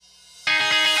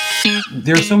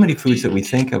There are so many foods that we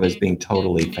think of as being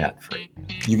totally fat-free.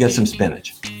 You get some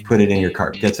spinach, put it in your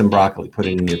cart. Get some broccoli, put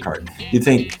it in your cart. You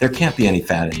think there can't be any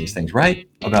fat in these things, right?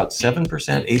 About 7%,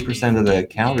 8% of the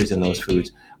calories in those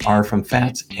foods are from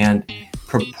fats and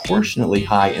proportionately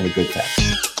high in the good fats.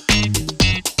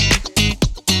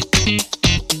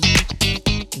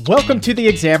 Welcome to the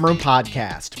Exam Room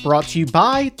Podcast, brought to you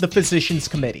by the Physicians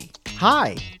Committee.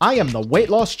 Hi, I am the weight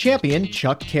loss champion,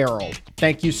 Chuck Carroll.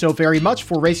 Thank you so very much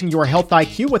for raising your health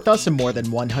IQ with us in more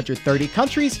than 130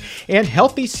 countries and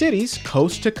healthy cities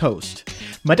coast to coast.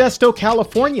 Modesto,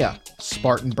 California,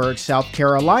 Spartanburg, South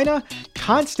Carolina,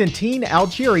 Constantine,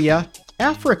 Algeria,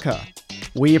 Africa.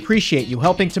 We appreciate you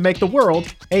helping to make the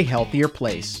world a healthier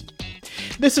place.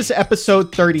 This is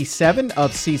episode 37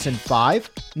 of season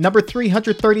 5, number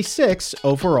 336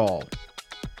 overall.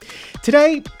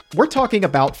 Today, we're talking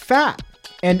about fat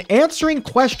and answering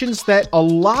questions that a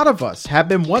lot of us have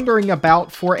been wondering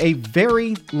about for a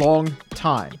very long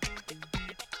time.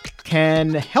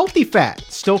 Can healthy fat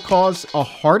still cause a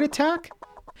heart attack?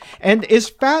 And is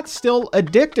fat still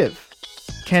addictive?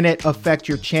 Can it affect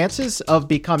your chances of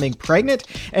becoming pregnant?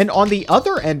 And on the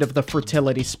other end of the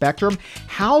fertility spectrum,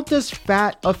 how does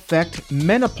fat affect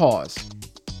menopause?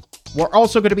 We're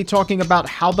also going to be talking about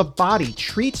how the body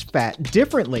treats fat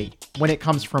differently when it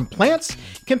comes from plants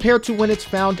compared to when it's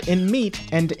found in meat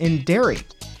and in dairy.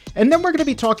 And then we're going to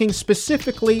be talking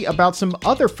specifically about some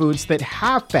other foods that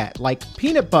have fat, like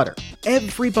peanut butter.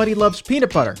 Everybody loves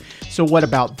peanut butter. So what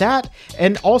about that?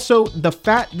 And also the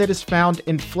fat that is found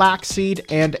in flaxseed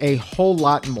and a whole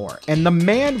lot more. And the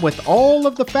man with all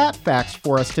of the fat facts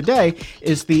for us today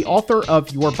is the author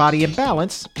of Your Body in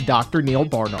Balance, Dr. Neal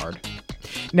Barnard.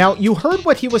 Now, you heard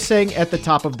what he was saying at the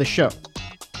top of the show.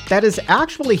 That is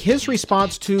actually his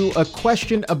response to a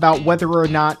question about whether or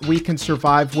not we can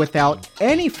survive without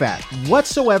any fat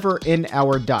whatsoever in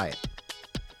our diet.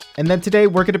 And then today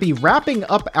we're going to be wrapping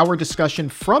up our discussion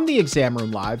from the Exam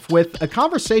Room Live with a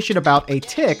conversation about a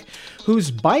tick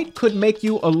whose bite could make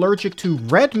you allergic to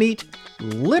red meat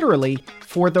literally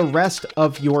for the rest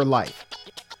of your life.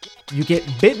 You get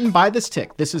bitten by this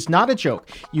tick. This is not a joke.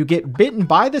 You get bitten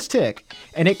by this tick,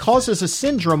 and it causes a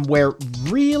syndrome where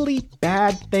really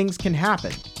bad things can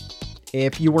happen.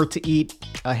 If you were to eat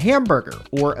a hamburger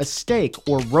or a steak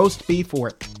or roast beef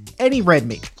or any red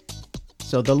meat.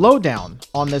 So the lowdown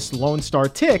on this Lone Star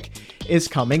tick is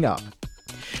coming up.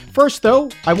 First,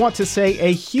 though, I want to say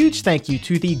a huge thank you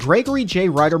to the Gregory J.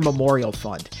 Ryder Memorial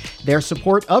Fund. Their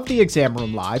support of the Exam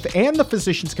Room Live and the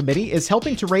Physicians Committee is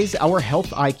helping to raise our health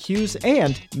IQs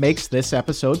and makes this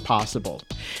episode possible.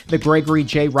 The Gregory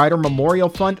J. Ryder Memorial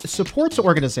Fund supports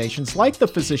organizations like the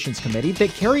Physicians Committee that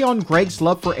carry on Greg's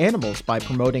love for animals by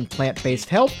promoting plant-based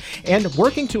health and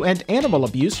working to end animal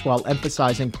abuse while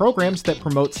emphasizing programs that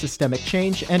promote systemic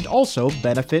change and also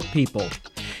benefit people.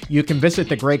 You can visit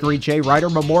the Gregory J. Ryder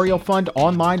Memorial Fund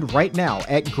online right now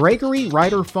at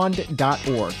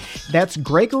gregoryryderfund.org. That's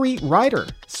Gregory Ryder,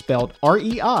 spelled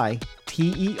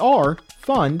R-E-I-T-E-R,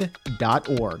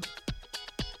 fund.org.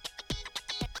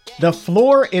 The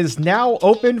floor is now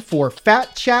open for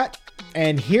Fat Chat,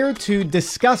 and here to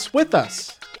discuss with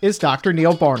us is Dr.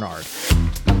 Neal Barnard.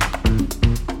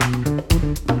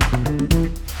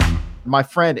 My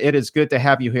friend, it is good to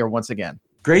have you here once again.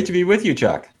 Great to be with you,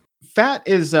 Chuck. Fat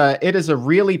is it is a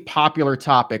really popular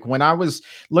topic. When I was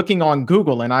looking on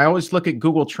Google, and I always look at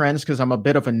Google Trends because I'm a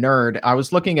bit of a nerd, I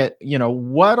was looking at,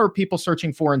 what are people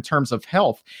searching for in terms of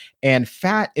health? And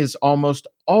fat is almost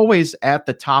always at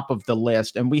the top of the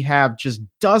list. And we have just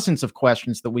dozens of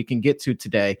questions that we can get to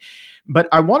today. But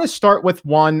I want to start with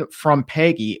one from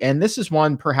Peggy. And this is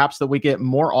one perhaps that we get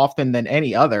more often than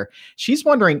any other. She's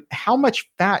wondering, how much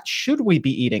fat should we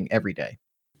be eating every day?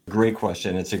 Great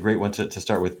question. It's a great one to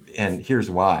start with. And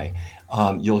here's why.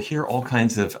 You'll hear all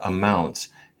kinds of amounts.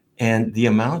 And the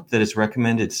amount that is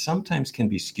recommended sometimes can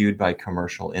be skewed by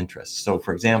commercial interests. So,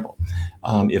 for example,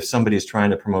 if somebody is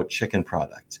trying to promote chicken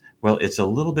products, well, it's a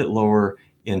little bit lower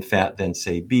in fat than,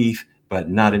 say, beef, but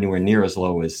not anywhere near as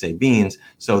low as, say, beans.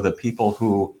 So the people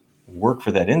who work for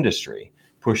that industry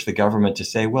push the government to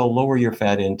say, well, lower your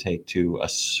fat intake to a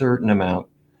certain amount,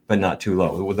 but not too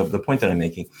low. The point that I'm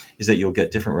making is that you'll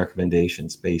get different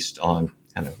recommendations based on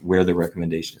kind of where the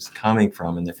recommendation is coming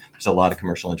from. And there's a lot of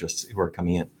commercial interests who are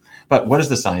coming in. But what does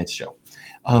the science show?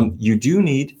 You do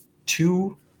need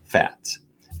two fats.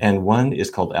 And one is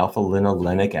called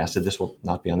alpha-linolenic acid. This will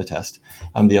not be on the test.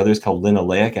 The other is called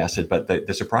linoleic acid. But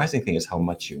the surprising thing is how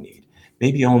much you need.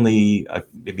 Maybe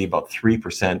about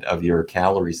 3% of your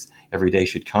calories every day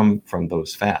should come from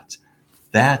those fats.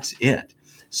 That's it.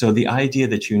 So the idea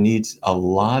that you need a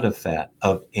lot of fat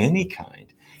of any kind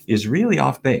is really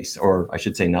off base, or I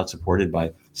should say not supported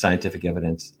by scientific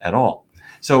evidence at all.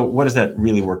 So what does that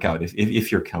really work out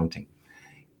if you're counting?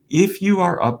 If you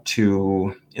are up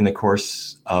to, in the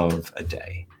course of a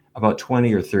day, about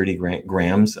 20 or 30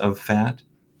 grams of fat,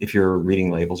 if you're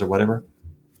reading labels or whatever,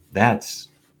 that's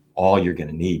all you're going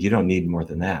to need. You don't need more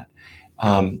than that.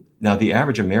 Now, the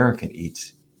average American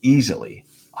eats easily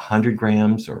 100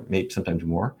 grams or maybe sometimes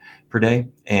more per day,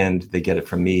 and they get it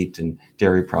from meat and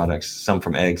dairy products, some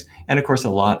from eggs, and of course a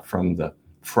lot from the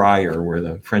fryer where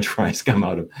the French fries come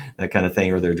out of, that kind of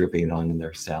thing, or they're dripping it on in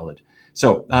their salad.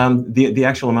 So the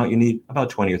actual amount you need, about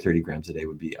 20 or 30 grams a day,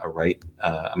 would be a right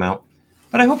amount.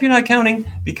 But I hope you're not counting,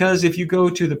 because if you go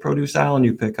to the produce aisle and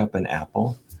you pick up an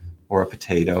apple or a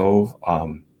potato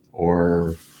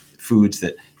or foods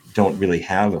that don't really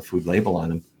have a food label on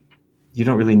them, you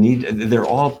don't really need, they're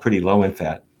all pretty low in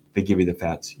fat. They give you the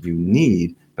fats you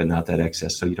need, but not that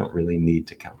excess, so you don't really need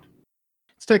to count.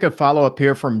 Let's take a follow-up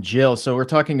here from Jill. So we're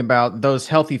talking about those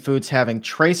healthy foods having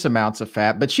trace amounts of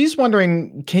fat, but she's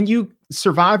wondering, can you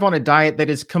survive on a diet that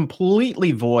is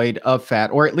completely void of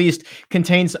fat, or at least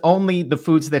contains only the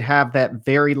foods that have that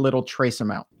very little trace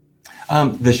amount?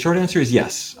 The short answer is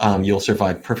yes. You'll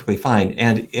survive perfectly fine.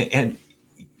 And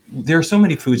there are so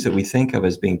many foods that we think of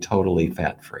as being totally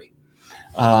fat-free.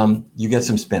 You get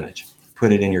some spinach,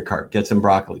 put it in your cart. Get some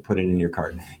broccoli, put it in your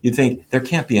cart. You think there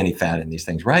can't be any fat in these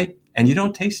things, right? And you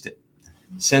don't taste it.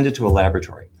 Send it to a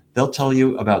laboratory. They'll tell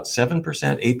you about 7%,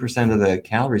 8% of the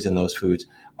calories in those foods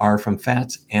are from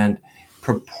fats, and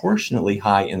proportionately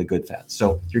high in the good fats.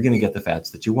 So you're going to get the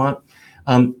fats that you want.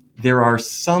 There are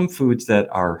some foods that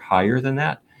are higher than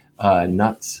that.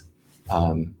 Nuts,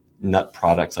 nut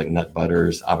products like nut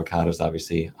butters, avocados,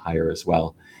 obviously higher as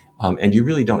well. And you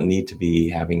really don't need to be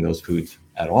having those foods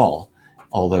at all,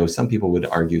 although some people would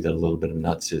argue that a little bit of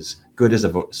nuts is good as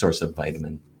a source of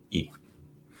vitamin E.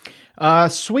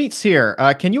 Sweets here.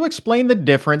 Can you explain the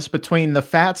difference between the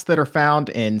fats that are found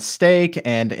in steak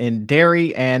and in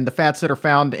dairy and the fats that are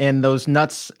found in those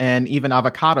nuts and even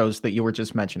avocados that you were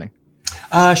just mentioning?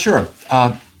 Sure.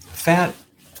 Fat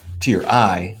to your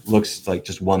eye looks like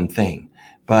just one thing,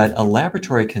 but a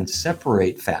laboratory can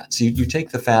separate fats. You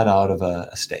take the fat out of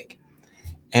a steak,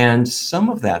 and some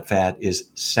of that fat is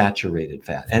saturated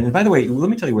fat. And by the way, let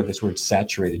me tell you where this word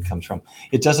saturated comes from.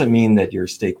 It doesn't mean that your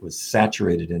steak was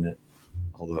saturated in it,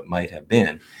 although it might have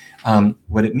been.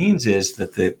 What it means is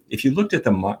that if you looked at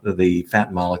the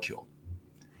fat molecule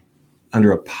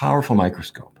under a powerful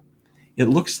microscope, it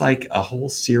looks like a whole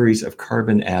series of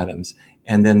carbon atoms,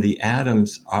 and then the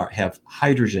atoms have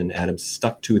hydrogen atoms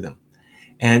stuck to them.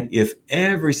 And if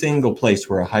every single place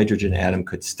where a hydrogen atom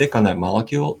could stick on that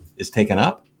molecule is taken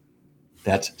up,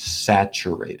 that's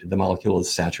saturated. The molecule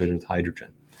is saturated with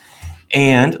hydrogen.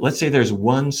 And let's say there's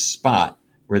one spot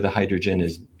where the hydrogen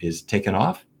is taken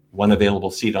off, one available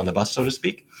seat on the bus, so to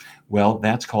speak. Well,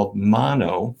 that's called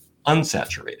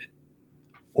monounsaturated.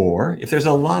 Or if there's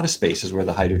a lot of spaces where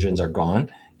the hydrogens are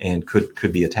gone and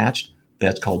could be attached,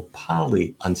 that's called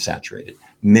polyunsaturated.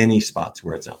 Many spots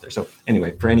where it's out there. So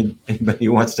anyway, for anybody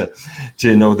who wants to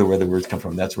know where the words come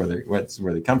from, that's where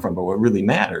they come from. But what really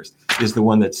matters is the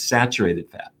one that's saturated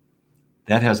fat.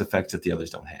 That has effects that the others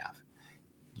don't have.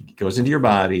 It goes into your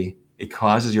body. It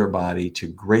causes your body to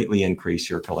greatly increase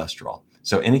your cholesterol.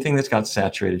 So anything that's got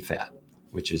saturated fat,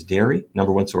 which is dairy,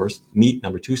 number one source, meat,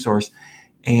 number two source,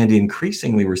 and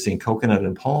increasingly we're seeing coconut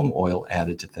and palm oil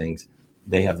added to things.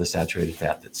 They have the saturated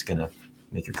fat that's going to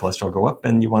make your cholesterol go up,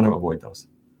 and you want to avoid those.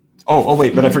 Oh,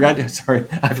 wait, but I forgot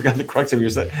the crux of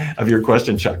your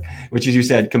question, Chuck, which is you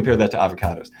said compare that to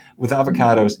avocados. With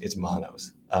avocados, it's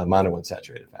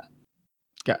monounsaturated fat.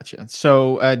 Gotcha.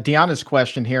 So Deanna's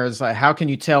question here is, how can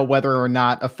you tell whether or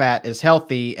not a fat is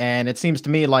healthy? And it seems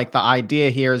to me like the idea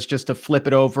here is just to flip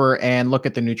it over and look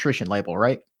at the nutrition label,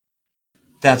 right?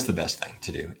 That's the best thing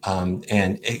to do.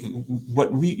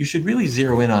 You should really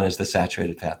zero in on is the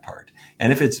saturated fat part.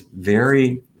 And if it's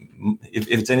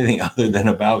anything other than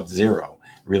about zero,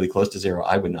 really close to zero,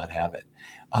 I would not have it.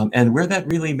 And where that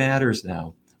really matters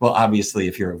now, well, obviously,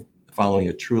 if you're following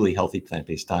a truly healthy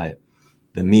plant-based diet,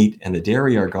 the meat and the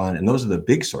dairy are gone, and those are the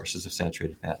big sources of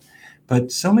saturated fat.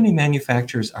 But so many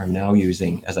manufacturers are now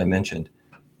using, as I mentioned,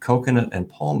 coconut and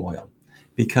palm oil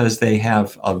because they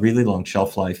have a really long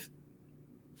shelf life.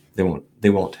 They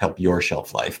won't help your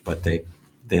shelf life, but they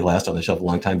last on the shelf a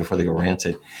long time before they go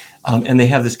rancid. And they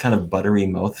have this kind of buttery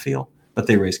mouthfeel, but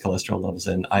they raise cholesterol levels.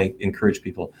 And I encourage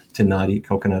people to not eat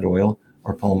coconut oil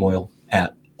or palm oil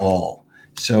at all.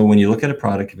 So when you look at a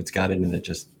product, if it's got it in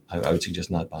it, I would suggest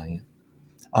not buying it.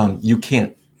 You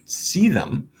can't see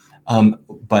them,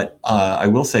 But I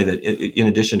will say that in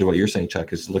addition to what you're saying,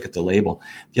 Chuck, is look at the label.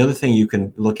 The other thing you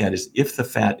can look at is if the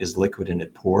fat is liquid and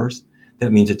it pours,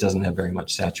 that means it doesn't have very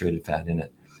much saturated fat in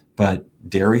it. But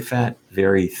dairy fat,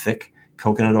 very thick.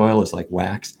 Coconut oil is like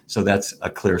wax. So that's a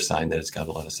clear sign that it's got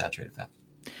a lot of saturated fat.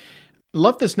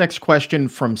 Love this next question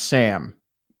from Sam.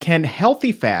 Can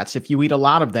healthy fats, if you eat a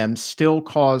lot of them, still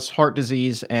cause heart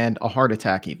disease and a heart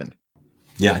attack even?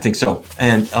 Yeah, I think so.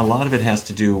 And a lot of it has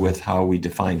to do with how we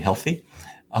define healthy.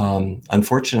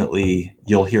 Unfortunately,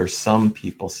 you'll hear some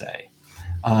people say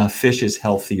fish is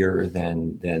healthier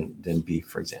than beef,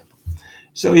 for example.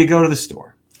 So you go to the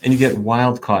store and you get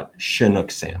wild-caught Chinook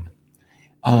salmon.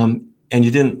 And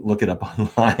you didn't look it up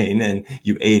online and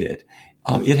you ate it.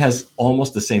 It has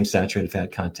almost the same saturated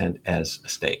fat content as a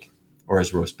steak or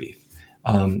as roast beef.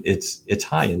 It's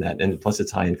high in that, and plus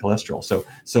it's high in cholesterol.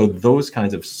 So those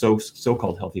kinds of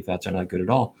so-called healthy fats are not good at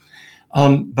all.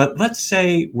 But let's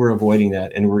say we're avoiding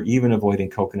that, and we're even avoiding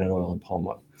coconut oil and palm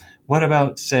oil. What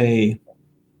about, say,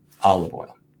 olive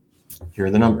oil? Here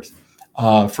are the numbers.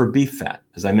 For beef fat,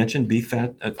 as I mentioned, beef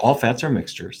fat, all fats are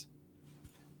mixtures.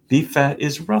 Beef fat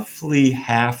is roughly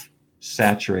half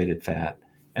saturated fat,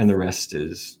 and the rest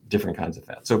is different kinds of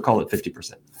fat. So call it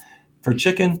 50%. For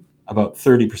chicken, about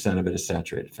 30% of it is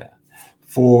saturated fat.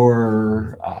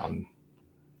 For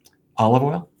olive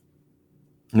oil,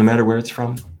 no matter where it's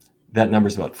from, that number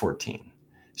is about 14.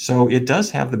 So it does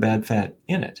have the bad fat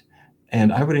in it.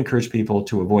 And I would encourage people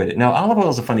to avoid it. Now, olive oil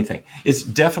is a funny thing. It's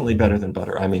definitely better than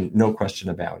butter. I mean, no question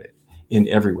about it in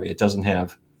every way. It doesn't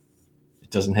have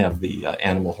the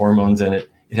animal hormones in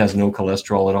it. It has no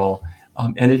cholesterol at all.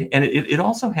 And it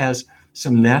also has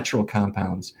some natural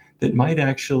compounds that might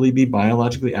actually be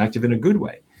biologically active in a good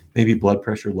way. Maybe blood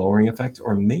pressure lowering effects,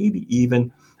 or maybe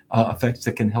even effects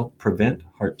that can help prevent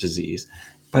heart disease.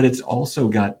 But it's also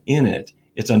got in it,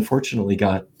 it's unfortunately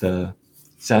got the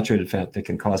saturated fat that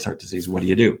can cause heart disease. What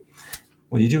do?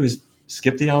 What you do is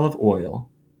skip the olive oil,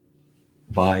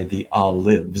 buy the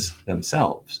olives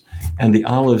themselves. And the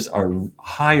olives are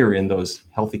higher in those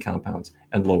healthy compounds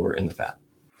and lower in the fat.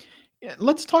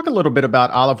 Let's talk a little bit about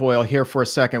olive oil here for a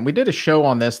second. We did a show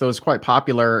on this that was quite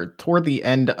popular toward the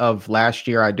end of last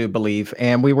year, I do believe.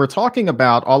 And we were talking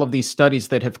about all of these studies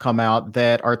that have come out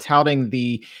that are touting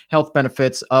the health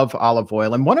benefits of olive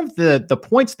oil. And one of the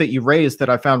points that you raised that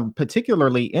I found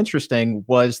particularly interesting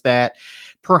was that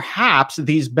perhaps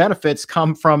these benefits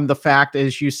come from the fact,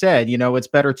 as you said, it's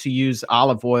better to use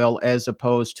olive oil as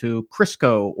opposed to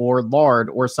Crisco or lard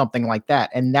or something like that.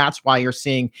 And that's why you're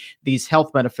seeing these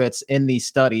health benefits in these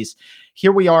studies.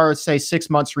 Here we are, say, 6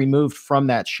 months removed from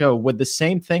that show. Would the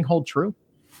same thing hold true?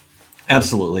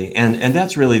 Absolutely. And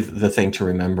that's really the thing to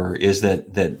remember is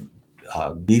that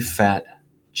beef fat,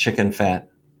 chicken fat,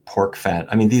 pork fat.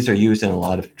 I mean, these are used in a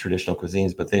lot of traditional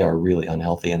cuisines, but they are really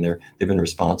unhealthy, and they've been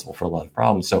responsible for a lot of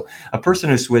problems. So a person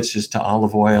who switches to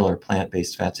olive oil or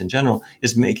plant-based fats in general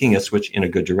is making a switch in a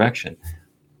good direction.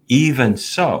 Even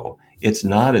so, it's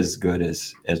not as good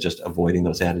as just avoiding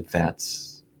those added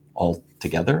fats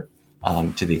altogether,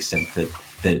 to the extent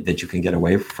that you can get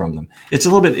away from them.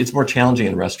 It's more challenging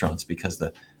in restaurants because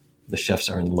the chefs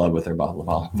are in love with their bottle of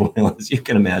olive oil, as you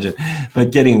can imagine,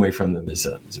 but getting away from them is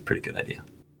a pretty good idea.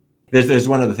 There's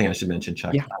one other thing I should mention,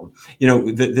 Chuck. Yeah.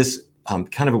 This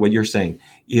kind of what you're saying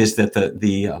is that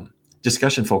the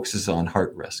discussion focuses on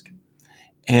heart risk.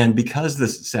 And because the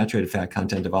saturated fat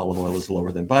content of olive oil is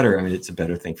lower than butter, I mean, it's a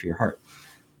better thing for your heart.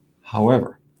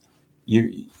 However,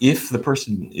 if a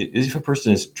person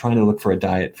is trying to look for a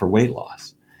diet for weight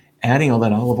loss, adding all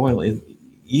that olive oil,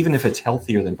 even if it's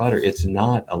healthier than butter, it's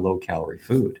not a low-calorie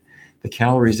food. The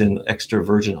calories in extra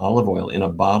virgin olive oil in a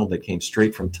bottle that came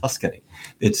straight from Tuscany,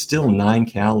 it's still 9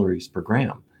 calories per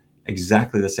gram,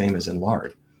 exactly the same as in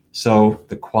lard. So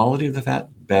the quality of the fat,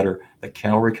 better, the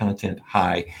calorie content,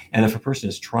 high. And if a person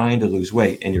is trying to lose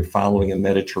weight and you're following a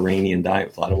Mediterranean diet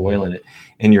with a lot of oil in it,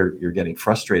 and you're getting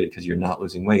frustrated because you're not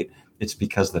losing weight, it's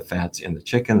because the fats in the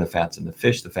chicken, the fats in the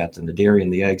fish, the fats in the dairy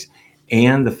and the eggs,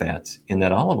 and the fats in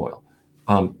that olive oil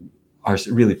are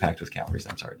really packed with calories,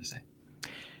 I'm sorry to say.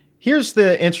 Here's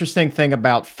the interesting thing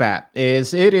about fat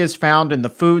is it is found in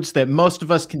the foods that most of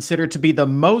us consider to be the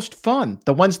most fun,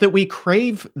 the ones that we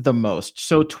crave the most.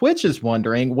 So Twitch is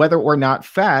wondering whether or not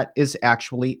fat is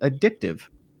actually addictive.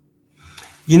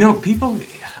 People,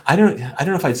 I don't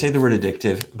know if I'd say the word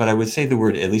addictive, but I would say the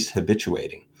word at least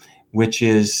habituating, which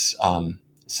is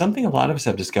something a lot of us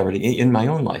have discovered in my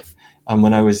own life.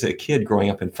 When I was a kid growing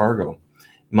up in Fargo,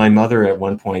 my mother at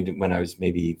one point when I was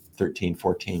maybe 13,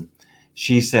 14,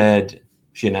 she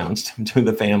announced to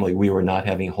the family we were not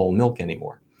having whole milk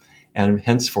anymore. And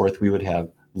henceforth, we would have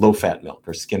low-fat milk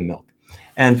or skim milk.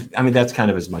 And I mean, that's kind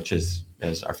of as much as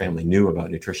our family knew about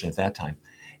nutrition at that time.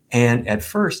 And at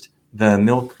first, the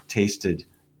milk tasted,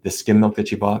 the skim milk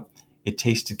that you bought, it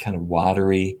tasted kind of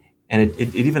watery, and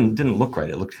it even didn't look right.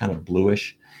 It looked kind of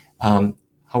bluish.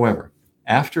 However,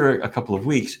 after a couple of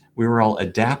weeks, we were all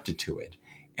adapted to it.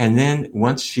 And then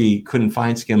once she couldn't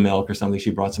find skim milk or something, she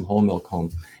brought some whole milk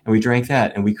home, and we drank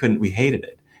that, and we hated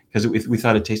it because we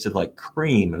thought it tasted like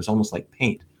cream. It was almost like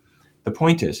paint. The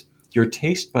point is, your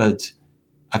taste buds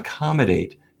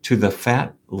accommodate to the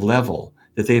fat level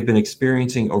that they've been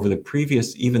experiencing over the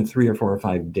previous even 3 or 4 or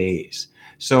 5 days.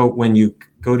 So when you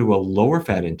go to a lower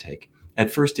fat intake, at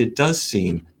first it does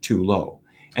seem too low.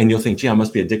 And you'll think, gee, I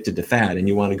must be addicted to fat, and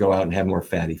you want to go out and have more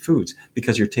fatty foods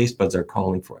because your taste buds are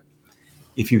calling for it.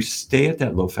 If you stay at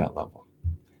that low fat level,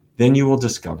 then you will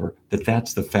discover that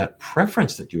that's the fat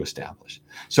preference that you establish.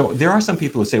 So there are some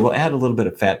people who say, well, add a little bit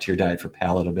of fat to your diet for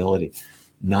palatability.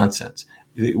 Nonsense.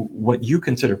 What you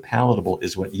consider palatable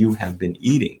is what you have been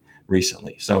eating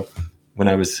recently. So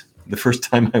the first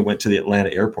time I went to the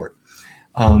Atlanta airport,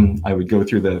 I would go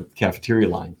through the cafeteria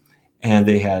line, and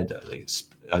they had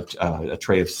a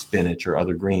tray of spinach or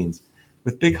other greens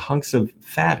with big hunks of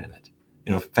fat in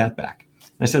it, fat back.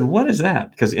 And I said, what is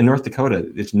that? Because in North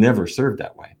Dakota, it's never served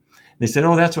that way. And they said,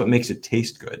 oh, that's what makes it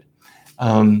taste good.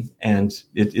 And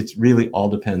it's really all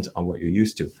depends on what you're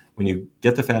used to. When you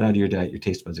get the fat out of your diet, your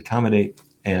taste buds accommodate,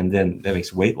 and then that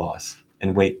makes weight loss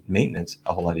and weight maintenance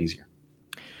a whole lot easier.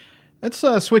 Let's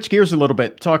switch gears a little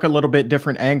bit, talk a little bit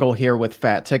different angle here with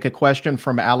fat. Take a question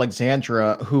from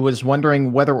Alexandra, who was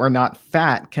wondering whether or not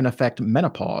fat can affect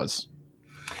menopause.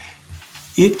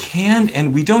 It can,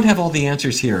 and we don't have all the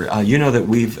answers here. You know that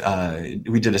we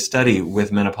did a study with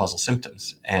menopausal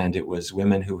symptoms, and it was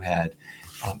women who had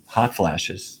hot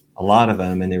flashes, a lot of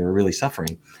them, and they were really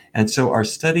suffering. And so our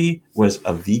study was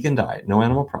a vegan diet, no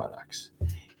animal products.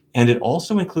 And it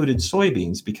also included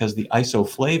soybeans because the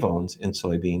isoflavones in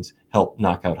soybeans help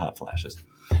knock out hot flashes.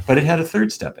 But it had a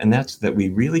third step, and that's that we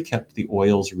really kept the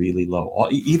oils really low,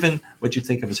 even what you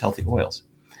think of as healthy oils.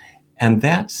 And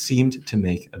that seemed to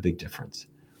make a big difference.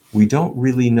 We don't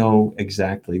really know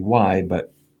exactly why,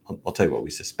 but I'll tell you what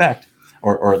we suspect,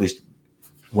 or at least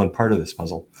one part of this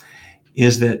puzzle,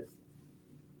 is that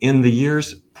in the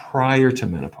years prior to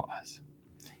menopause,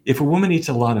 if a woman eats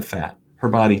a lot of fat, her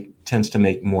body tends to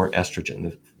make more estrogen,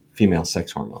 the female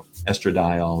sex hormone,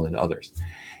 estradiol and others.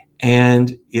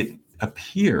 And it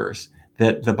appears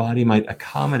that the body might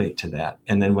accommodate to that.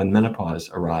 And then when menopause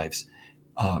arrives,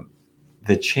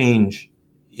 the change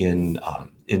in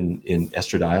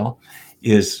estradiol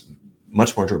is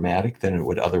much more dramatic than it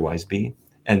would otherwise be.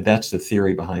 And that's the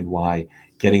theory behind why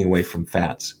getting away from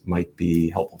fats might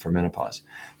be helpful for menopause.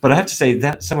 But I have to say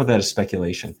that some of that is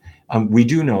speculation. We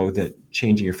do know that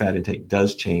changing your fat intake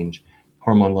does change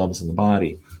hormone levels in the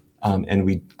body. And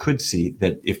we could see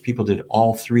that if people did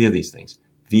all three of these things,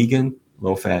 vegan,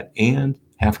 low fat, and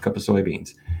half a cup of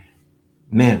soybeans,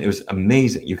 man, it was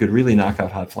amazing. You could really knock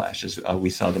out hot flashes. We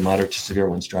saw the moderate to severe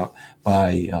ones drop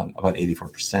by about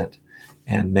 84%.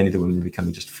 And many of the women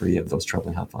becoming just free of those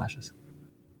troubling hot flashes.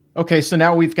 Okay, so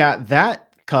now we've got that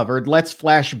covered. Let's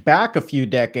flash back a few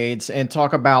decades and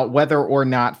talk about whether or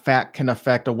not fat can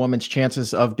affect a woman's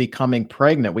chances of becoming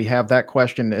pregnant. We have that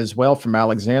question as well from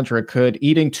Alexandra. Could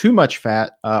eating too much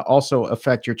fat also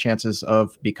affect your chances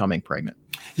of becoming pregnant?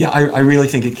 Yeah, I really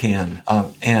think it can.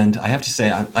 And I have to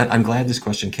say, I'm glad this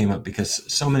question came up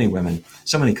because so many women,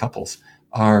 so many couples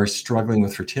are struggling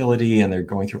with fertility, and they're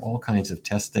going through all kinds of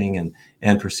testing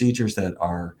and procedures that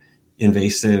are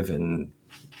invasive, and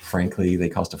frankly, they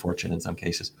cost a fortune in some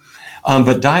cases.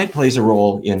 But diet plays a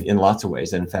role in lots of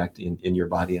ways. And in fact, in Your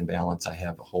Body in Balance, I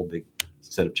have a whole big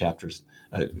set of chapters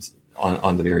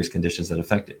on the various conditions that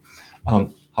affect it.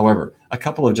 However, a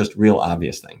couple of just real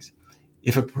obvious things.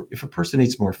 If a person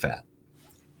eats more fat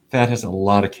has a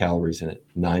lot of calories in it,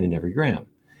 9 in every gram.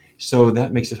 So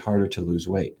that makes it harder to lose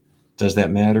weight. Does that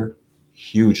matter?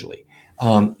 Hugely.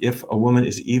 If a woman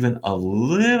is even a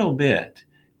little bit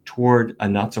toward a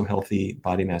not so healthy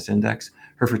body mass index,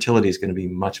 her fertility is going to be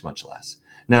much, much less.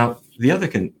 Now, the other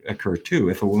can occur too.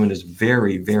 If a woman is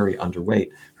very, very underweight,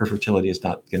 her fertility is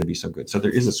not going to be so good. So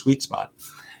there is a sweet spot.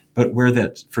 But where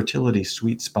that fertility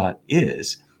sweet spot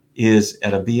is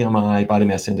at a BMI, body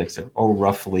mass index of,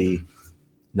 roughly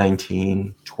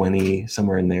 19, 20,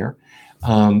 somewhere in there.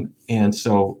 And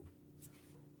so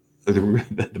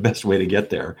the best way to get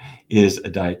there is a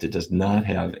diet that does not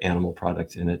have animal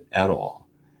products in it at all,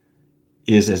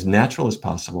 is as natural as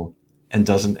possible, and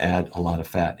doesn't add a lot of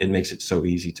fat. It makes it so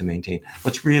easy to maintain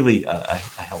what's really a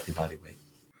healthy body weight.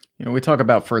 We talk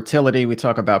about fertility, we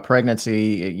talk about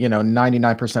pregnancy,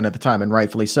 99% of the time, and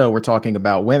rightfully so, we're talking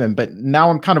about women. But now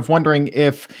I'm kind of wondering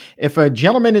if a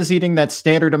gentleman is eating that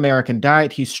standard American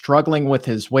diet, he's struggling with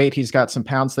his weight, he's got some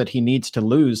pounds that he needs to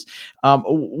lose.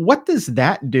 What does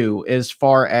that do as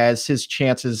far as his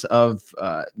chances of,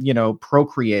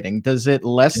 procreating? Does it Yeah.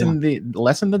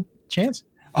 lessen the chance?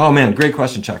 Oh man, great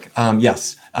question, Chuck.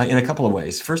 Yes, in a couple of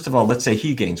ways. First of all, let's say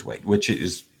he gains weight, which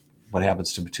is what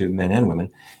happens to men and women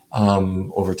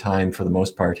over time for the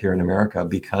most part here in America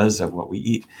because of what we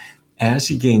eat. As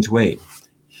he gains weight,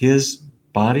 his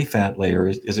body fat layer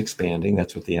is expanding.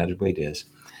 That's what the added weight is.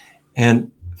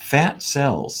 And fat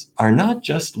cells are not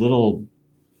just little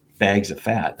bags of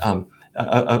fat.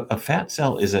 A fat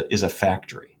cell is a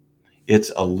factory.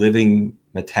 It's a living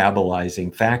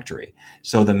metabolizing factory.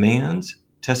 So the man's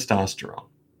testosterone,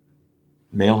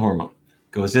 male hormone,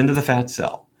 goes into the fat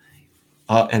cell.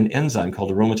 An enzyme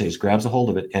called aromatase grabs a hold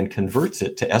of it and converts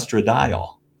it to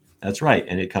estradiol. That's right,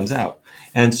 and it comes out.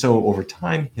 And so over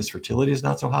time, his fertility is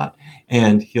not so hot,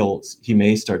 and he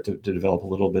may start to develop a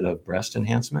little bit of breast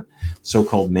enhancement,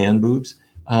 so-called man boobs,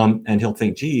 and he'll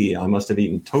think, gee, I must have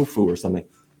eaten tofu or something,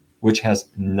 which has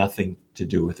nothing to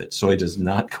do with it. Soy does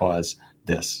not cause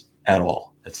this at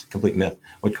all. It's a complete myth.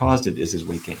 What caused it is his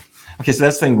weight gain. Okay, so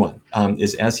that's thing one,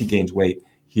 is as he gains weight,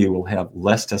 he will have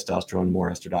less testosterone, more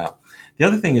estradiol. The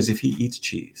other thing is if he eats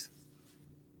cheese,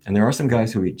 and there are some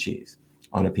guys who eat cheese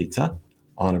on a pizza,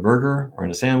 on a burger, or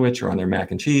in a sandwich, or on their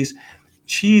mac and cheese.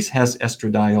 Cheese has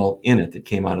estradiol in it that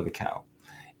came out of the cow.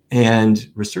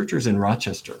 And researchers in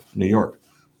Rochester, New York,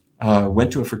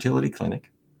 went to a fertility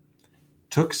clinic,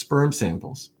 took sperm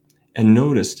samples, and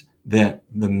noticed that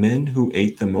the men who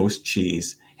ate the most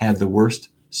cheese had the worst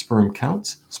sperm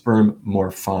counts, sperm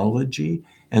morphology,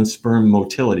 and sperm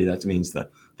motility. That means the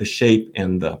shape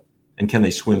and can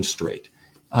they swim straight.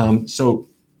 So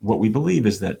what we believe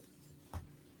is that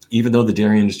even though the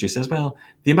dairy industry says, well,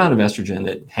 the amount of estrogen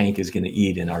that Hank is going to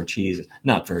eat in our cheese is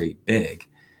not very big,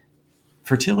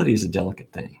 fertility is a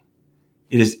delicate thing.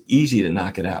 It is easy to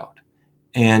knock it out.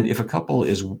 And if a couple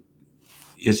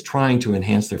is trying to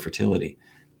enhance their fertility,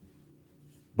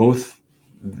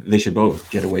 they should both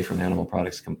get away from animal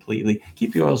products completely,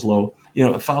 keep the oils low,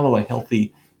 follow a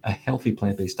healthy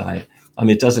plant-based diet.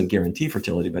 It doesn't guarantee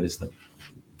fertility, but it's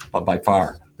by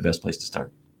far the best place to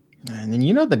start. And then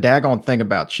the daggone thing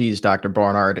about cheese, Dr.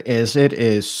 Barnard, is it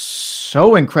is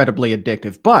so incredibly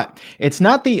addictive, but it's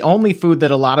not the only food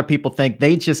that a lot of people think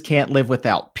they just can't live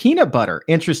without. Peanut butter,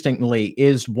 interestingly,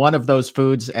 is one of those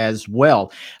foods as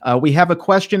well. We have a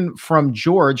question from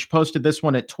George, posted this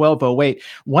one at 12:08,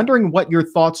 wondering what your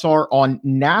thoughts are on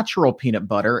natural peanut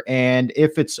butter and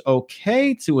if it's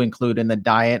okay to include in the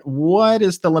diet. What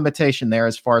is the limitation there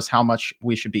as far as how much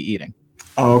we should be eating?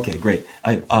 Oh, okay, great.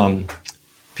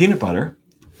 Peanut butter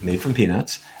made from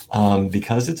peanuts,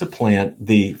 because it's a plant,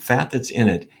 the fat that's in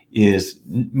it is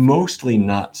mostly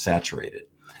not saturated.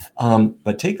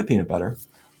 But take the peanut butter,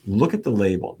 look at the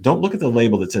label. Don't look at the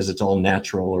label that says it's all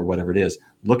natural or whatever it is.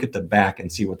 Look at the back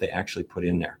and see what they actually put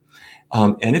in there.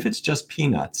 And if it's just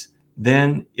peanuts,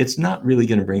 then it's not really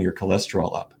going to bring your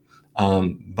cholesterol up.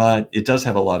 But it does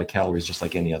have a lot of calories, just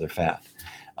like any other fat.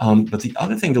 But the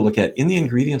other thing to look at in the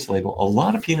ingredients label, a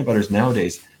lot of peanut butters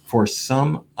nowadays, for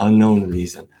some unknown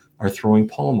reason, are throwing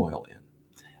palm oil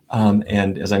in.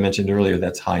 And as I mentioned earlier,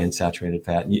 that's high in saturated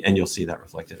fat, and you'll see that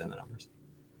reflected in the numbers.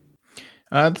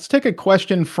 Let's take a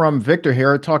question from Victor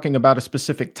here, talking about a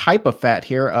specific type of fat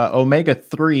here,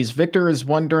 omega-3s. Victor is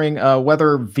wondering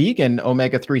whether vegan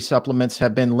omega-3 supplements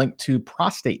have been linked to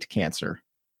prostate cancer.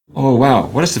 Oh, wow.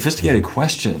 What a sophisticated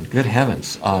question. Good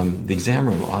heavens. The exam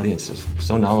room audience is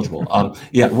so knowledgeable.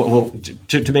 Well,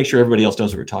 to make sure everybody else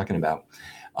knows what we're talking about.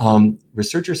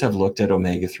 Researchers have looked at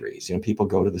omega-3s. People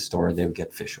go to the store and they would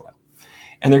get fish oil.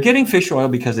 And they're getting fish oil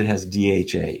because it has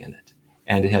DHA in it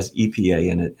and it has EPA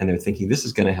in it. And they're thinking, this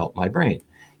is going to help my brain.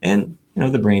 And,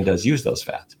 the brain does use those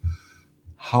fats.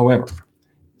 However,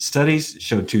 studies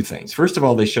showed two things. First of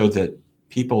all, they showed that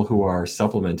people who are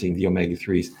supplementing the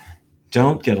omega-3s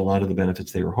don't get a lot of the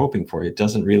benefits they were hoping for. It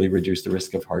doesn't really reduce the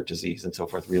risk of heart disease and so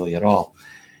forth really at all.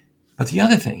 But the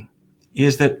other thing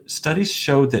is that studies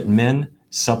showed that men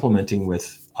supplementing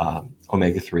with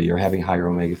omega-3 or having higher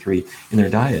omega-3 in their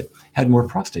diet had more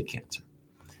prostate cancer.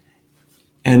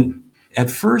 And at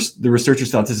first, the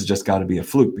researchers thought this has just got to be a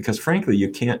fluke because frankly, you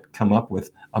can't come up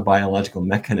with a biological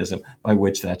mechanism by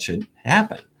which that should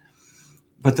happen.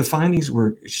 But the findings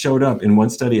showed up in one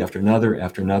study after another,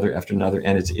 after another, after another,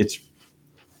 and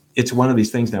it's one of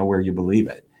these things now where you believe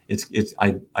it.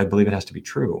 I believe it has to be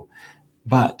true,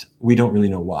 but we don't really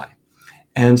know why.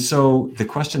 And so the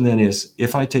question then is,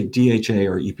 if I take DHA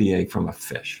or EPA from a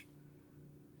fish,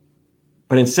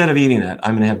 but instead of eating that,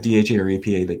 I'm going to have DHA or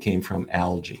EPA that came from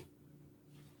algae.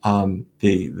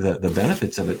 The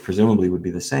benefits of it presumably would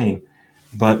be the same,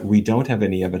 but we don't have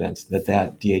any evidence that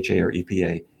DHA or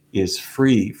EPA is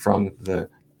free from the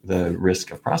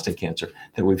risk of prostate cancer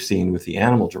that we've seen with the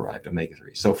animal-derived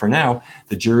omega-3. So for now,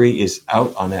 the jury is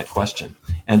out on that question.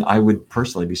 And I would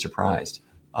personally be surprised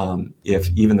if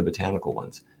even the botanical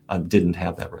ones didn't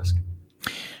have that risk.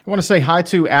 I want to say hi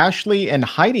to Ashley and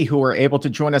Heidi, who are able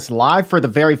to join us live for the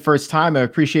very first time. I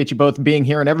appreciate you both being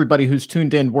here and everybody who's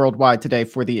tuned in worldwide today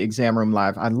for the Exam Room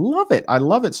Live. I love it. I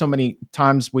love it. So many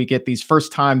times we get these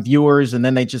first-time viewers, and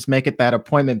then they just make it that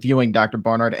appointment viewing, Dr.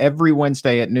 Barnard. Every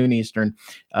Wednesday at noon Eastern,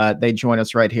 they join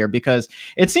us right here, because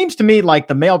it seems to me like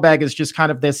the mailbag is just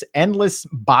kind of this endless,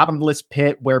 bottomless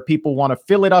pit where people want to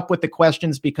fill it up with the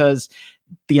questions, because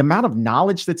the amount of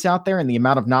knowledge that's out there and the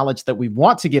amount of knowledge that we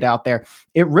want to get out there,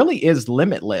 it really is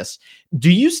limitless.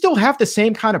 Do you still have the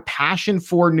same kind of passion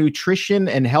for nutrition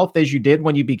and health as you did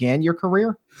when you began your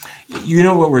career? You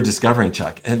know what we're discovering,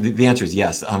 Chuck? And the answer is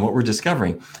yes. What we're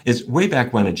discovering is way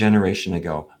back when, a generation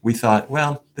ago, we thought,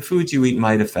 well, the foods you eat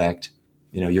might affect,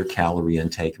 your calorie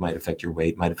intake, might affect your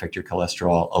weight, might affect your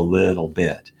cholesterol a little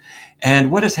bit. And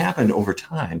what has happened over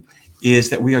time is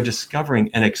that we are discovering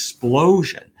an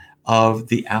explosion of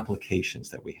the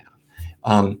applications that we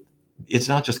have. It's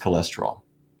not just cholesterol,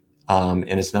 and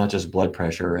it's not just blood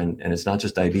pressure, and it's not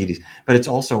just diabetes, but it's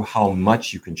also how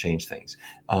much you can change things.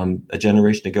 A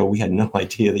generation ago, we had no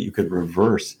idea that you could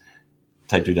reverse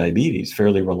type 2 diabetes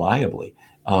fairly reliably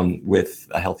with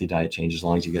a healthy diet change, as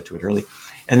long as you get to it early.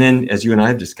 And then, as you and I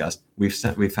have discussed, we've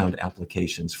found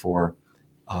applications for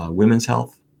women's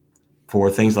health,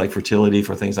 for things like fertility,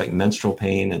 for things like menstrual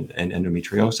pain and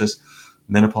endometriosis,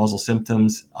 menopausal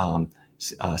symptoms,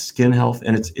 skin health.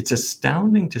 And it's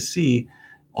astounding to see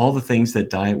all the things that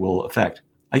diet will affect.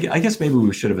 I guess maybe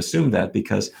we should have assumed that,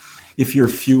 because if you're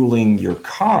fueling your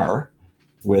car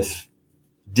with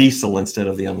diesel instead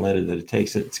of the unleaded that it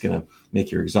takes, it's going to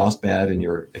make your exhaust bad and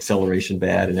your acceleration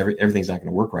bad, and everything's not going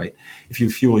to work right. If you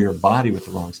fuel your body with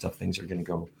the wrong stuff, things are going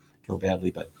to go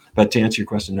badly. But to answer your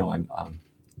question, no,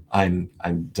 I'm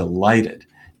delighted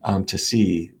to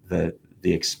see the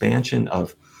expansion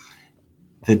of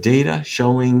the data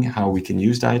showing how we can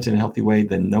use diets in a healthy way,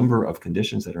 the number of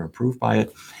conditions that are improved by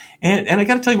it. And I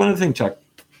got to tell you one other thing, Chuck.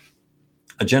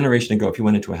 A generation ago, if you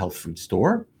went into a health food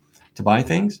store to buy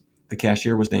things, the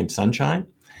cashier was named Sunshine,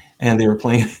 and they were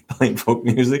playing folk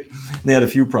music. They had a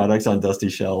few products on dusty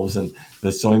shelves, and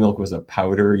the soy milk was a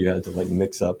powder you had to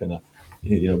mix up and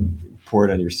pour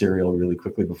it on your cereal really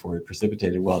quickly before it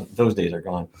precipitated. Well, those days are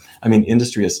gone. I mean,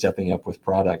 industry is stepping up with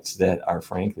products that are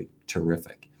frankly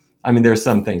terrific. I mean, there are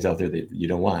some things out there that you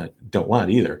don't want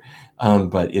either.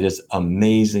 But it is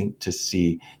amazing to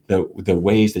see the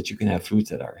ways that you can have foods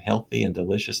that are healthy and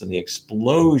delicious, and the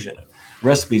explosion of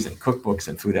recipes and cookbooks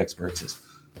and food experts is,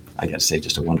 I got to say,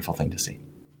 just a wonderful thing to see.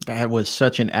 That was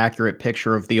such an accurate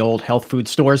picture of the old health food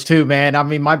stores too, man. I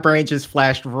mean, my brain just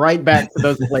flashed right back to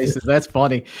those places. That's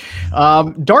funny.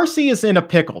 Darcy is in a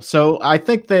pickle. So I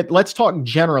think that let's talk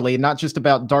generally, not just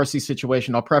about Darcy's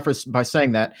situation. I'll preface by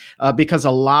saying that because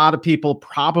a lot of people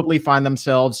probably find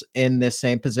themselves in this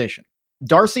same position.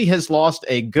 Darcy has lost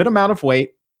a good amount of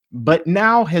weight, but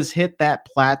now has hit that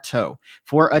plateau.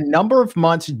 For a number of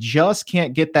months, just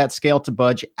can't get that scale to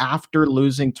budge after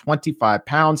losing 25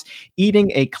 pounds,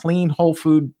 eating a clean, whole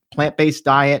food, plant-based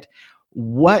diet.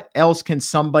 What else can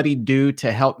somebody do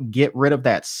to help get rid of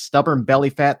that stubborn belly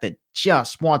fat that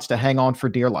just wants to hang on for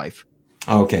dear life?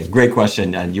 Okay, great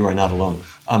question, and you are not alone.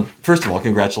 First of all,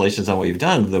 congratulations on what you've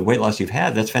done. The weight loss you've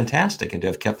had, that's fantastic, and to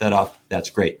have kept that off, that's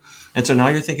great. And so now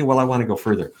you're thinking, well, I want to go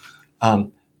further.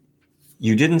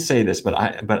 You didn't say this, but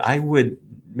I would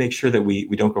make sure that we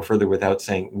don't go further without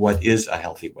saying what is a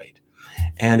healthy weight.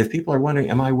 And if people are wondering,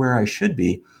 am I where I should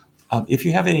be? If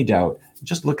you have any doubt,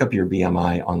 just look up your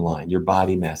BMI online, your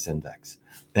body mass index.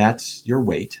 That's your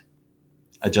weight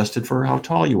adjusted for how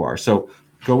tall you are. So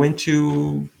go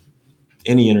into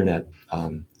any internet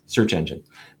search engine,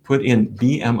 put in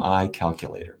BMI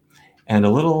calculator, and a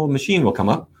little machine will come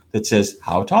up that says,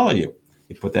 how tall are you?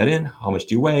 You put that in, how much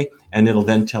do you weigh? And it'll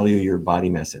then tell you your body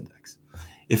mass index.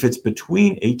 If it's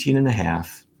between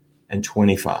 18.5 and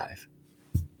 25,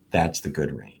 that's the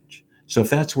good range. So if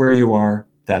that's where you are,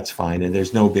 that's fine. And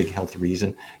there's no big health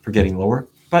reason for getting lower.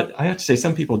 But I have to say,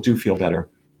 some people do feel better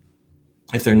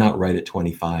if they're not right at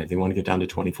 25. They want to get down to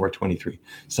 24, 23,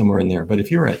 somewhere in there. But if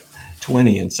you're at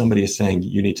 20 and somebody is saying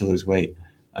you need to lose weight,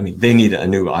 I mean, they need a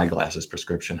new eyeglasses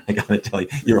prescription. I got to tell you,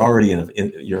 you're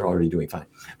already doing fine.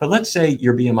 But let's say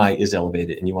your BMI is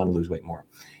elevated and you want to lose weight more.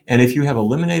 And if you have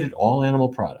eliminated all animal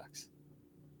products,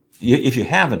 if you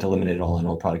haven't eliminated all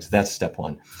animal products, that's step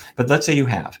one. But let's say you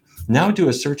have. Now do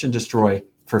a search and destroy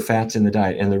for fats in the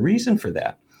diet. And the reason for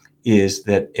that is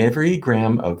that every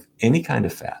gram of any kind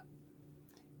of fat,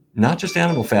 not just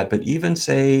animal fat, but even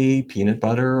say peanut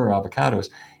butter or avocados,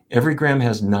 every gram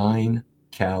has 9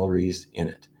 calories in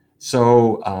it.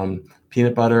 So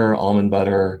peanut butter, almond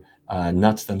butter,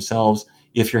 nuts themselves,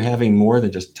 if you're having more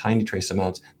than just tiny trace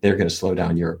amounts, they're going to slow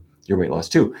down your weight loss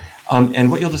too. And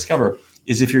what you'll discover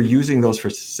is if you're using those for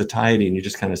satiety and you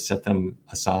just kind of set them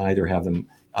aside or have them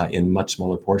in much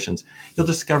smaller portions, you'll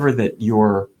discover that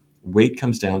your weight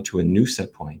comes down to a new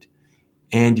set point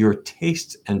and your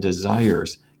tastes and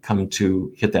desires come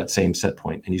to hit that same set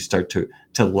point, and you start to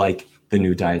like the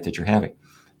new diet that you're having.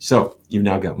 So you've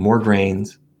now got more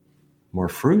grains, more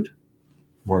fruit,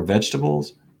 more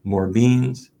vegetables, more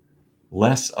beans,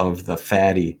 less of the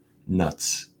fatty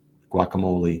nuts,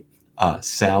 guacamole,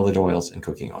 salad oils, and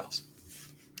cooking oils.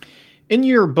 In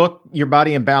your book, Your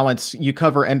Body in Balance, you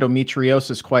cover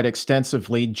endometriosis quite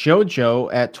extensively. Jojo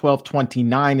at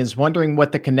 1229 is wondering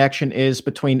what the connection is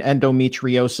between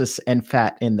endometriosis and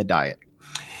fat in the diet.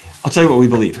 I'll tell you what we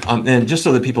believe. And just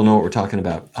so that people know what we're talking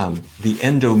about, the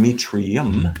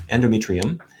endometrium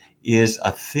is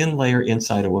a thin layer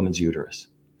inside a woman's uterus.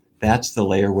 That's the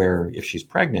layer where, if she's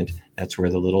pregnant, that's where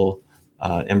the little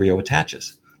embryo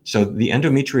attaches. So the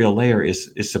endometrial layer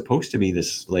is supposed to be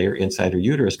this layer inside her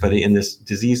uterus, but in this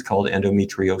disease called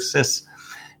endometriosis,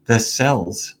 the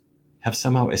cells have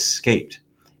somehow escaped,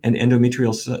 and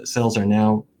endometrial cells are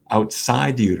now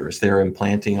outside the uterus. They're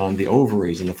implanting on the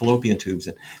ovaries and the fallopian tubes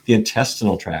and the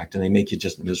intestinal tract, and they make you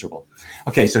just miserable.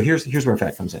 Okay, so here's where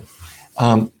fat comes in.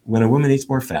 When a woman eats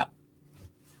more fat,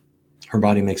 her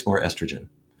body makes more estrogen.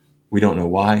 We don't know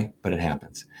why, but it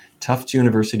happens. Tufts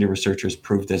University researchers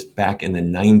proved this back in the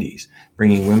 90s,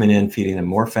 bringing women in, feeding them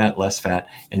more fat, less fat,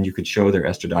 and you could show their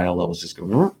estradiol levels just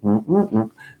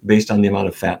go based on the amount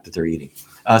of fat that they're eating.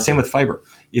 Same with fiber.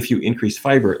 If you increase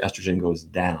fiber, estrogen goes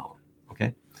down.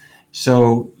 Okay,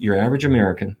 so your average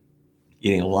American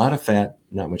eating a lot of fat,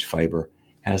 not much fiber,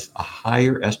 has a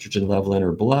higher estrogen level in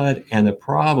her blood, and the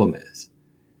problem is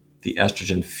the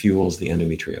estrogen fuels the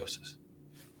endometriosis.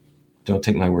 Don't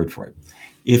take my word for it.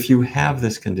 If you have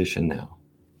this condition now,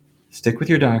 stick with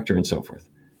your doctor and so forth.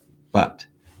 But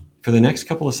for the next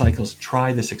couple of cycles,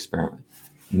 try this experiment.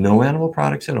 No animal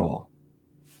products at all.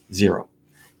 0.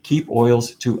 Keep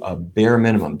oils to a bare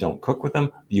minimum. Don't cook with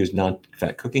them. Use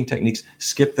non-fat cooking techniques.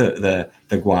 Skip the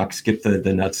guac, skip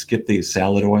the nuts, skip the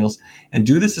salad oils. And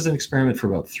do this as an experiment for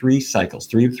about 3 cycles,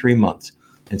 3 months,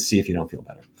 and see if you don't feel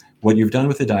better. What you've done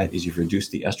with the diet is you've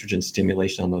reduced the estrogen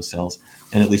stimulation on those cells,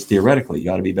 and at least theoretically, you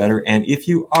ought to be better. And if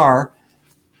you are,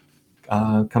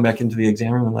 come back into the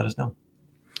exam room and let us know.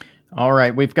 All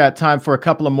right, we've got time for a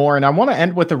couple of more, and I want to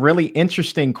end with a really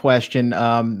interesting question.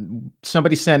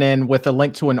 Somebody sent in with a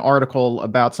link to an article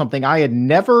about something I had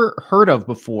never heard of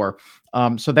before.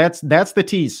 So that's the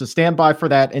tease. So stand by for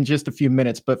that in just a few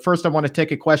minutes. But first, I want to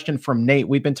take a question from Nate.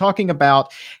 We've been talking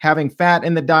about having fat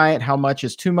in the diet, how much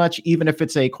is too much, even if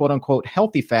it's a quote unquote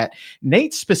healthy fat.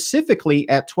 Nate specifically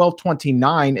at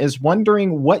 1229 is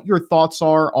wondering what your thoughts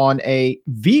are on a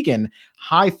vegan,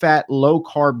 high fat, low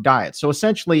carb diet. So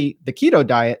essentially the keto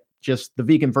diet, just the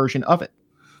vegan version of it.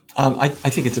 I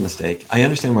think it's a mistake. I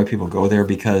understand why people go there,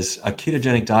 because a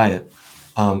ketogenic diet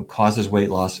causes weight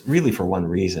loss really for one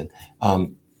reason.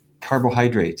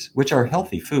 Carbohydrates, which are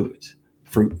healthy foods,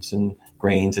 fruits and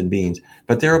grains and beans,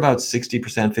 but they're about 60%,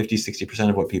 60%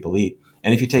 of what people eat.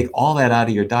 And if you take all that out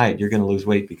of your diet, you're going to lose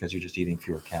weight because you're just eating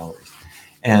fewer calories.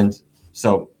 And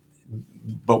so,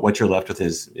 but what you're left with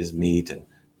is meat and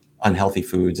unhealthy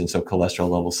foods. And so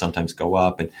cholesterol levels sometimes go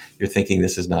up, and you're thinking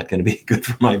this is not going to be good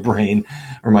for my brain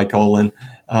or my colon.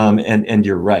 And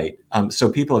you're right.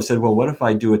 So people have said, well, what if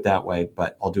I do it that way,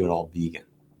 but I'll do it all vegan?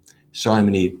 So I'm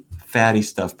going to eat fatty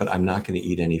stuff, but I'm not going to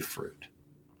eat any fruit.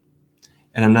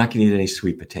 And I'm not going to eat any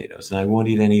sweet potatoes. And I won't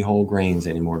eat any whole grains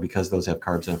anymore because those have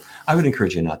carbs in them. I would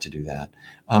encourage you not to do that,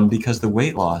 because the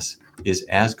weight loss is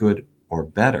as good or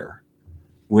better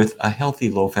with a healthy,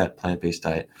 low-fat, plant-based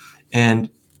diet. And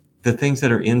the things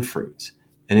that are in fruits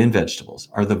and in vegetables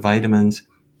are the vitamins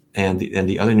and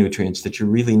the other nutrients that you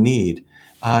really need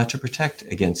to protect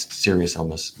against serious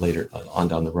illness later on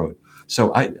down the road.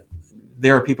 So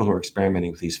there are people who are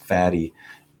experimenting with these fatty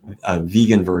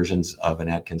vegan versions of an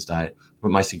Atkins diet.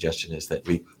 But my suggestion is that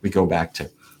we go back to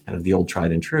kind of the old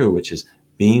tried and true, which is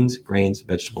beans, grains,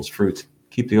 vegetables, fruits.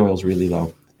 Keep the oils really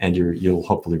low, and you'll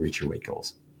hopefully reach your weight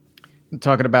goals.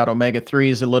 Talking about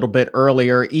omega-3s a little bit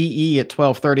earlier. EE at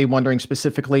 12:30, wondering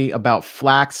specifically about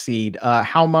flaxseed.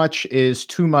 How much is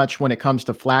too much when it comes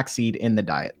to flaxseed in the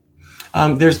diet?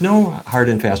 There's no hard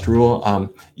and fast rule.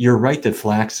 You're right that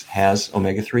flax has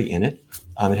omega-3 in it.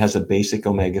 It has a basic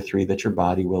omega-3 that your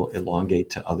body will elongate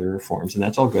to other forms, and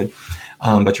that's all good.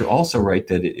 But you're also right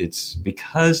that it's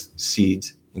because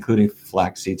seeds, including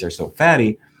flax seeds, are so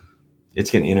fatty, it's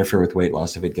going to interfere with weight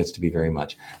loss if it gets to be very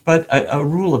much. But a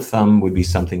rule of thumb would be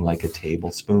something like a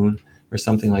tablespoon or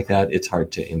something like that. It's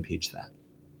hard to impeach that.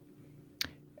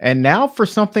 And now for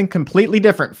something completely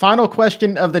different. Final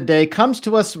question of the day comes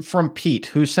to us from Pete,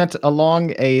 who sent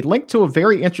along a link to a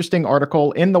very interesting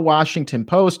article in the Washington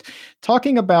Post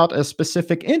talking about a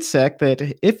specific insect that,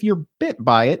 if you're bit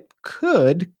by it,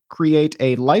 could create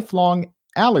a lifelong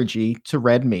allergy to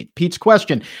red meat. Pete's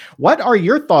question: what are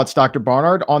your thoughts, Dr.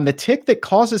 Barnard, on the tick that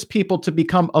causes people to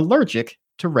become allergic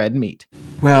to red meat?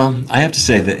 Well, I have to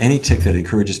say that any tick that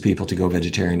encourages people to go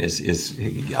vegetarian is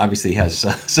obviously has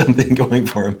something going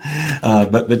for him.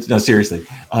 But no, seriously,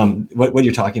 what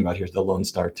you're talking about here is the Lone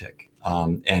Star tick,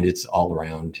 and it's all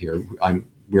around here.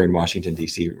 We're in Washington,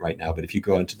 D.C. right now, but if you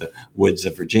go into the woods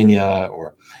of Virginia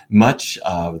or much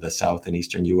of the south and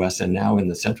eastern U.S. and now in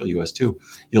the central U.S. too,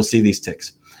 you'll see these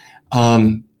ticks,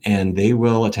 and they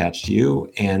will attach to you.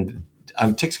 And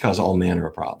ticks cause all manner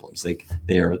of problems.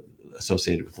 They are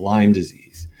associated with Lyme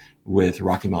disease, with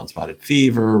Rocky Mountain spotted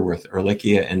fever, with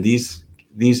Ehrlichia, and these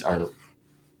are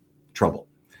trouble.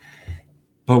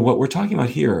 But what we're talking about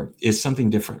here is something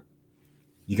different.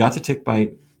 You got the tick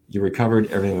bite, you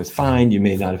recovered, everything was fine, you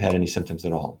may not have had any symptoms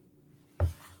at all.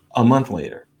 A month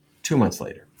later, 2 months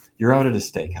later, you're out at a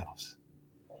steakhouse.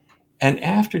 And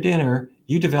after dinner,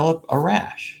 you develop a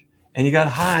rash, and you got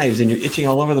hives, and you're itching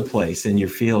all over the place, and you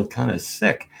feel kind of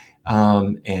sick.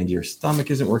 And your stomach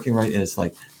isn't working right, and it's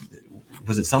like,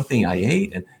 was it something I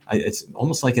ate? And it's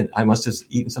almost like I must have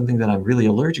eaten something that I'm really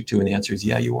allergic to, and the answer is,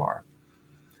 yeah, you are.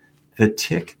 The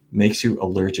tick makes you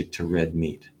allergic to red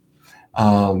meat.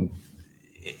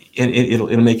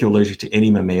 It'll make you allergic to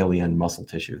any mammalian muscle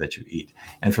tissue that you eat,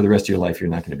 and for the rest of your life, you're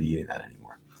not going to be eating that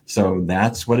anymore. So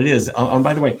that's what it is. And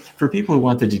by the way, for people who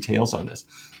want the details on this,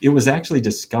 it was actually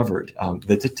discovered,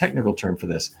 the technical term for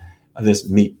this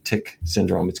meat tick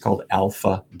syndrome, it's called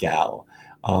alpha-gal,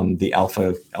 the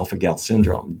alpha-gal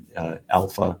syndrome,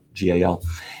 alpha-GAL.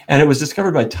 And it was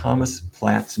discovered by Thomas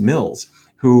Platts Mills,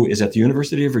 who is at the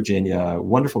University of Virginia, a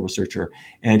wonderful researcher.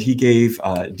 And he gave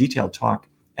a detailed talk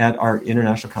at our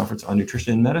International Conference on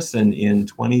Nutrition and Medicine in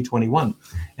 2021.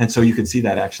 And so you can see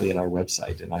that actually at our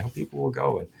website. And I hope people will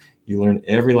go and you learn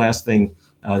every last thing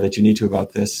that you need to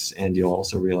about this. And you'll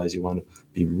also realize you want to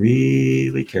be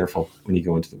really careful when you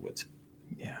go into the woods.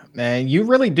 Yeah, man, you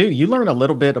really do. You learn a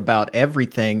little bit about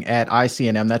everything at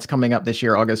ICNM. That's coming up this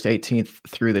year, August 18th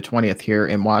through the 20th here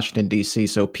in Washington, D.C.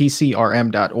 So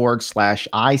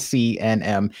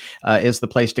pcrm.org/ICNM is the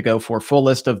place to go for a full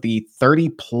list of the 30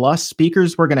 plus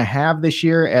speakers we're going to have this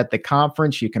year at the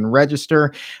conference. You can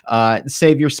register,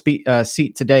 save your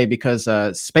seat today because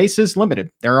space is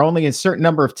limited. There are only a certain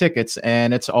number of tickets,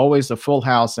 and it's always a full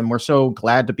house. And we're so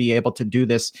glad to be able to do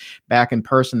this back in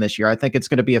person this year. I think it's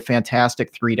going to be a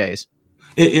fantastic 3 days.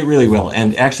 It really will.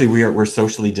 And actually we're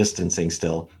socially distancing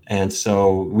still. And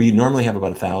so we normally have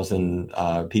about 1,000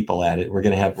 people at it. We're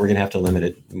going to have to limit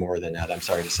it more than that, I'm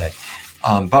sorry to say.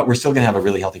 But we're still going to have a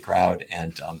really healthy crowd.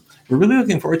 And we're really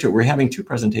looking forward to it. We're having 2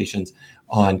 presentations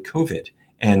on COVID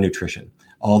and nutrition,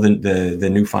 all the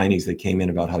new findings that came in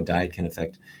about how diet can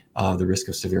affect the risk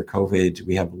of severe COVID.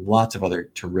 We have lots of other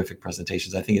terrific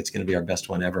presentations. I think it's going to be our best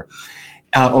one ever.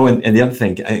 And the other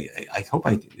thing, I hope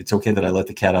it's okay that I let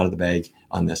the cat out of the bag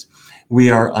on this. We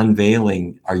are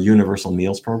unveiling our Universal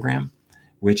Meals program,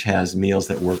 which has meals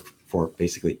that work for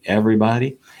basically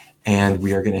everybody. And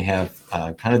we are going to have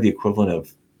kind of the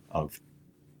equivalent of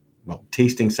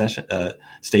tasting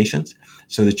stations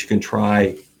so that you can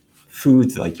try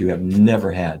foods like you have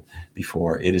never had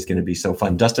before. It is going to be so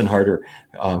fun. Dustin Harder,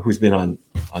 who's been on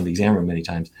the exam room many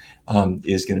times,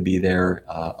 is going to be there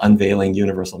unveiling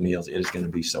Universal Meals. It is going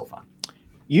to be so fun.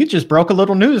 You just broke a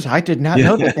little news. I did not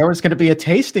know that there was going to be a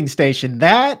tasting station.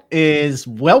 That is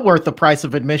well worth the price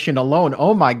of admission alone.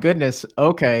 Oh my goodness.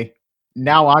 Okay.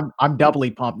 Now I'm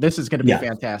doubly pumped. This is going to be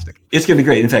fantastic. It's going to be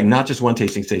great. In fact, not just one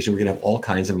tasting station. We're going to have all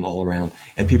kinds of them all around,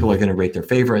 and people are going to rate their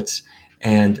favorites.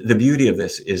 And the beauty of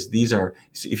this is these are,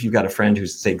 if you've got a friend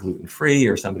who's, say, gluten-free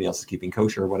or somebody else is keeping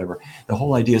kosher or whatever, the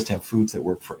whole idea is to have foods that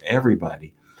work for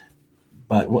everybody.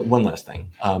 But one last thing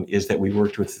is that we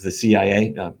worked with the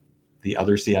CIA, the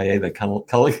other CIA, the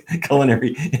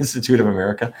Culinary Institute of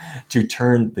America, to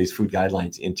turn these food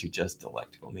guidelines into just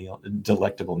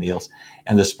delectable meals.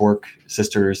 And the Spork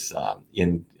sisters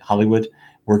in Hollywood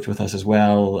worked with us as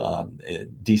well.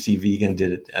 DC Vegan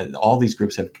did it. All these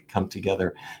groups have come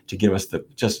together to give us the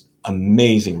just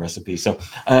amazing recipes. So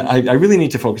I really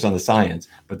need to focus on the science,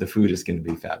 but the food is going to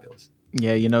be fabulous.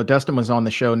 Yeah, Dustin was on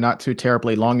the show not too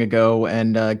terribly long ago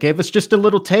and gave us just a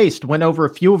little taste, went over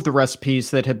a few of the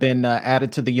recipes that have been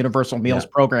added to the Universal Meals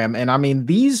program. And I mean,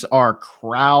 these are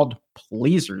crowd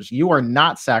pleasers. You are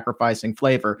not sacrificing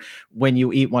flavor when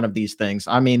you eat one of these things.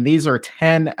 I mean, these are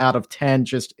 10 out of 10,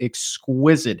 just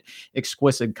exquisite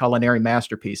culinary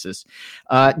masterpieces.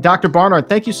 Dr. Barnard,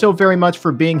 thank you so very much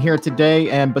for being here today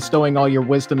and bestowing all your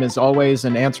wisdom as always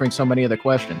and answering so many of the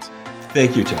questions.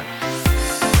 Thank you, Chuck.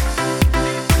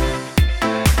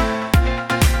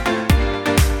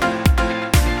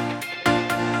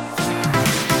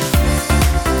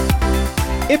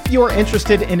 If you're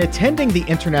interested in attending the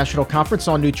International Conference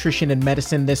on Nutrition and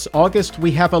Medicine this August,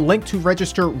 we have a link to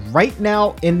register right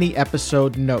now in the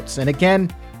episode notes. And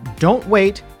again, don't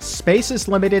wait. Space is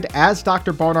limited, as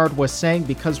Dr. Barnard was saying,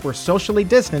 because we're socially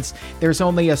distanced. There's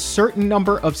only a certain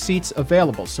number of seats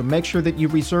available, so make sure that you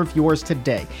reserve yours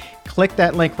today. Click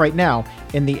that link right now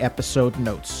in the episode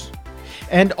notes.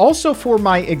 And also for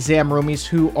my exam roomies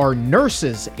who are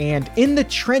nurses and in the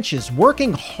trenches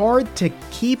working hard to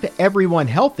keep everyone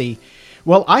healthy,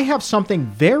 well, I have something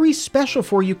very special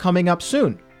for you coming up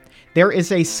soon. There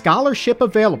is a scholarship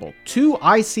available to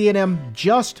ICNM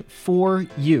just for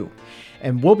you.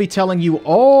 And we'll be telling you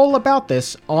all about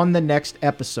this on the next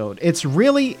episode. It's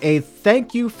really a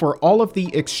thank you for all of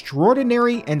the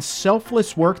extraordinary and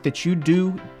selfless work that you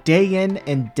do day in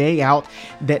and day out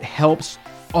that helps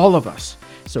all of us.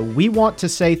 So we want to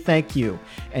say thank you,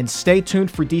 and stay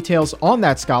tuned for details on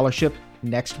that scholarship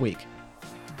next week.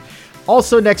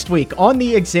 Also next week on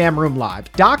the Exam Room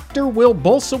Live, Dr. Will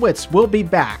Bolsewitz will be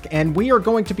back, and we are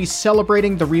going to be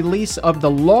celebrating the release of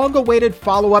the long-awaited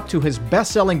follow-up to his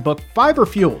best-selling book, Fiber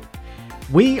Fueled.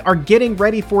 We are getting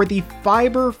ready for the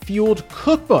Fiber Fueled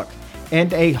Cookbook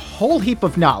and a whole heap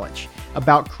of knowledge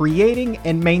about creating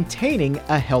and maintaining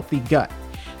a healthy gut.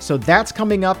 So that's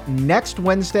coming up next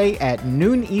Wednesday at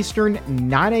noon Eastern,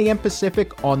 9 a.m.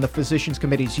 Pacific on the Physicians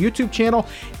Committee's YouTube channel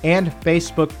and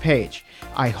Facebook page.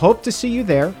 I hope to see you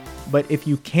there, but if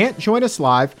you can't join us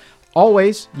live,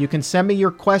 always, you can send me your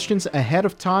questions ahead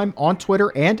of time on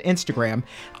Twitter and Instagram.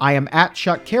 I am at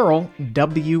Chuck Carroll,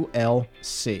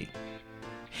 WLC.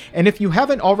 And if you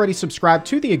haven't already subscribed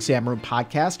to the Exam Room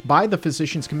podcast by the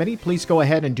Physicians Committee, please go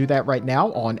ahead and do that right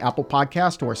now on Apple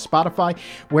Podcast or Spotify,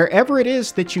 wherever it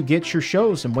is that you get your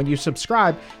shows. And when you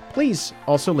subscribe, please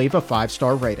also leave a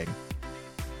 5-star rating.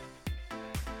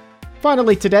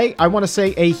 Finally, today, I want to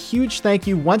say a huge thank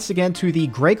you once again to the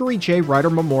Gregory J.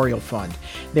 Reiter Memorial Fund.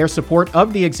 Their support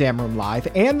of the Exam Room Live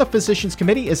and the Physicians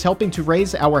Committee is helping to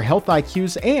raise our health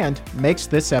IQs and makes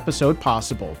this episode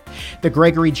possible. The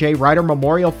Gregory J. Reiter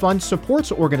Memorial Fund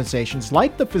supports organizations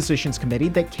like the Physicians Committee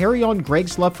that carry on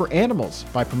Greg's love for animals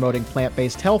by promoting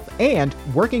plant-based health and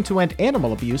working to end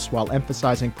animal abuse while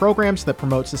emphasizing programs that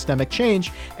promote systemic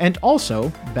change and also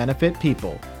benefit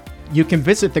people. You can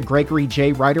visit the Gregory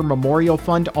J. Reiter Memorial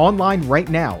Fund online right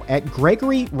now at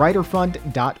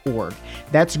gregoryreiterfund.org.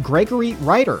 That's Gregory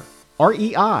Reiter,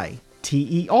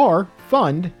 R-E-I-T-E-R,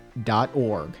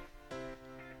 fund.org.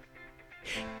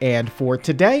 And for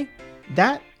today,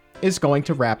 that is going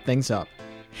to wrap things up.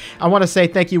 I want to say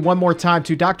thank you one more time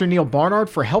to Dr. Neal Barnard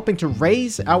for helping to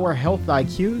raise our health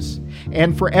IQs.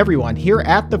 And for everyone here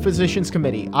at the Physicians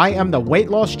Committee, I am the weight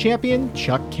loss champion,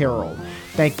 Chuck Carroll.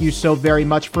 Thank you so very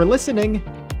much for listening.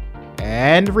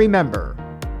 And remember,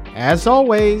 as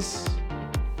always,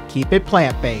 keep it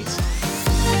plant-based.